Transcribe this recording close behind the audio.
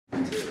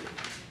2,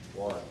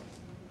 1.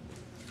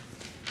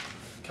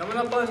 Coming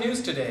up on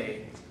news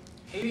today,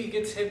 Haiti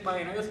gets hit by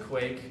an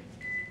earthquake.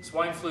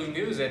 Swine flu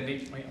news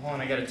ending. Wait, hold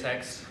on, I got a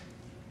text.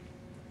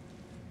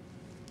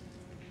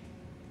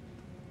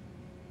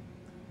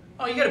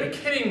 Oh, you gotta be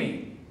kidding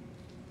me.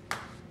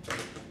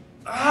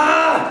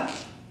 Ah!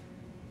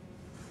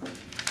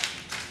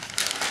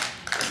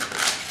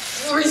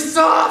 Very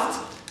soft!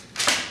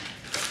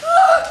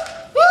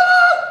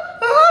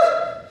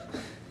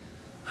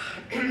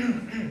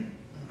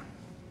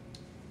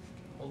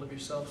 Hold of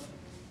yourself.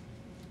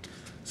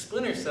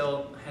 Splinter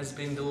Cell has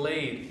been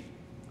delayed.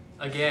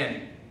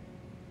 Again.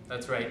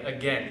 That's right,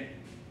 again.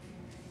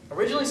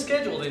 Originally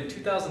scheduled in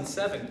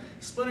 2007,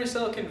 Splinter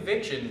Cell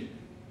Conviction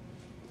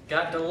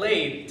got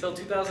delayed till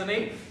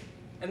 2008,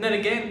 and then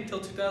again till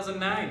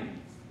 2009.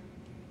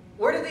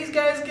 Where did these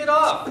guys get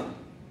off?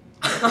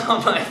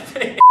 On my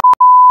face.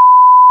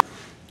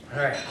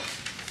 Alright.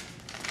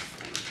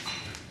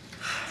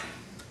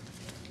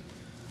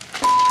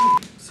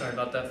 Sorry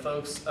about that,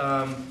 folks.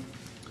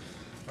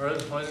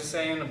 What was he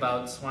saying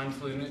about swine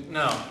flu?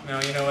 No,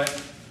 you know what?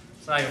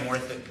 It's not even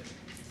worth it.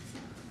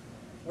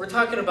 We're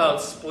talking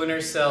about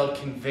Splinter Cell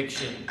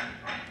Conviction.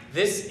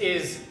 This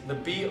is the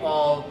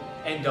be-all,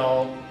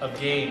 end-all of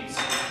games.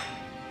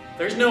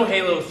 There's no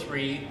Halo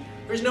 3.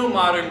 There's no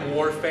Modern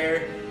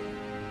Warfare.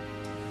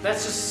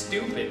 That's just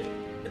stupid.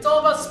 It's all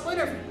about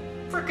Splinter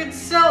frickin'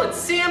 Cell. It's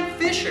Sam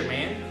Fisher,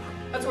 man.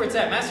 That's where it's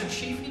at. Master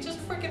Chief, he just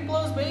frickin'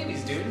 blows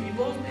babies, dude. He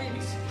blows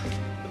babies.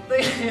 The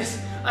thing is,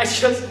 I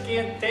just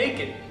can't take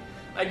it.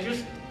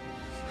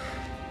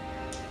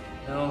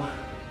 No.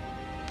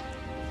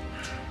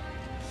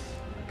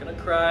 I'm not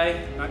gonna cry.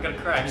 I'm not gonna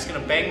cry. I'm just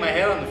gonna bang my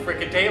head on the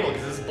frickin' table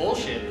because this is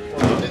bullshit.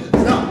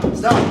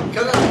 Stop!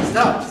 Come on!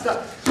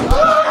 Stop!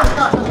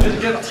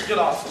 Get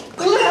off!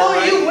 Who the hell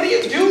are you? What are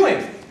you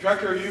doing?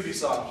 Director of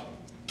Ubisoft.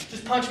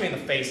 Just punch me in the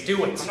face.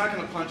 Do it. I'm not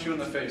gonna punch you in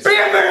the face.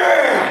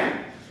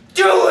 Batman!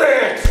 Do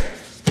it!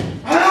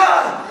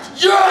 Ah!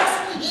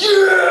 Yes!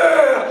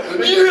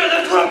 Yeah! Yeah!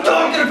 That's what I'm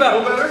talking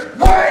about! Better?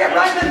 Alright, I'm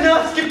right in the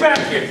nuts! Get back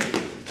here!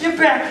 Get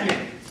back here!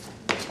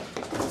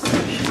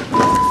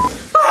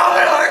 Oh,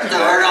 it hurts to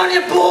hurt on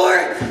you, boy!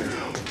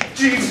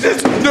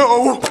 Jesus,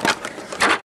 no!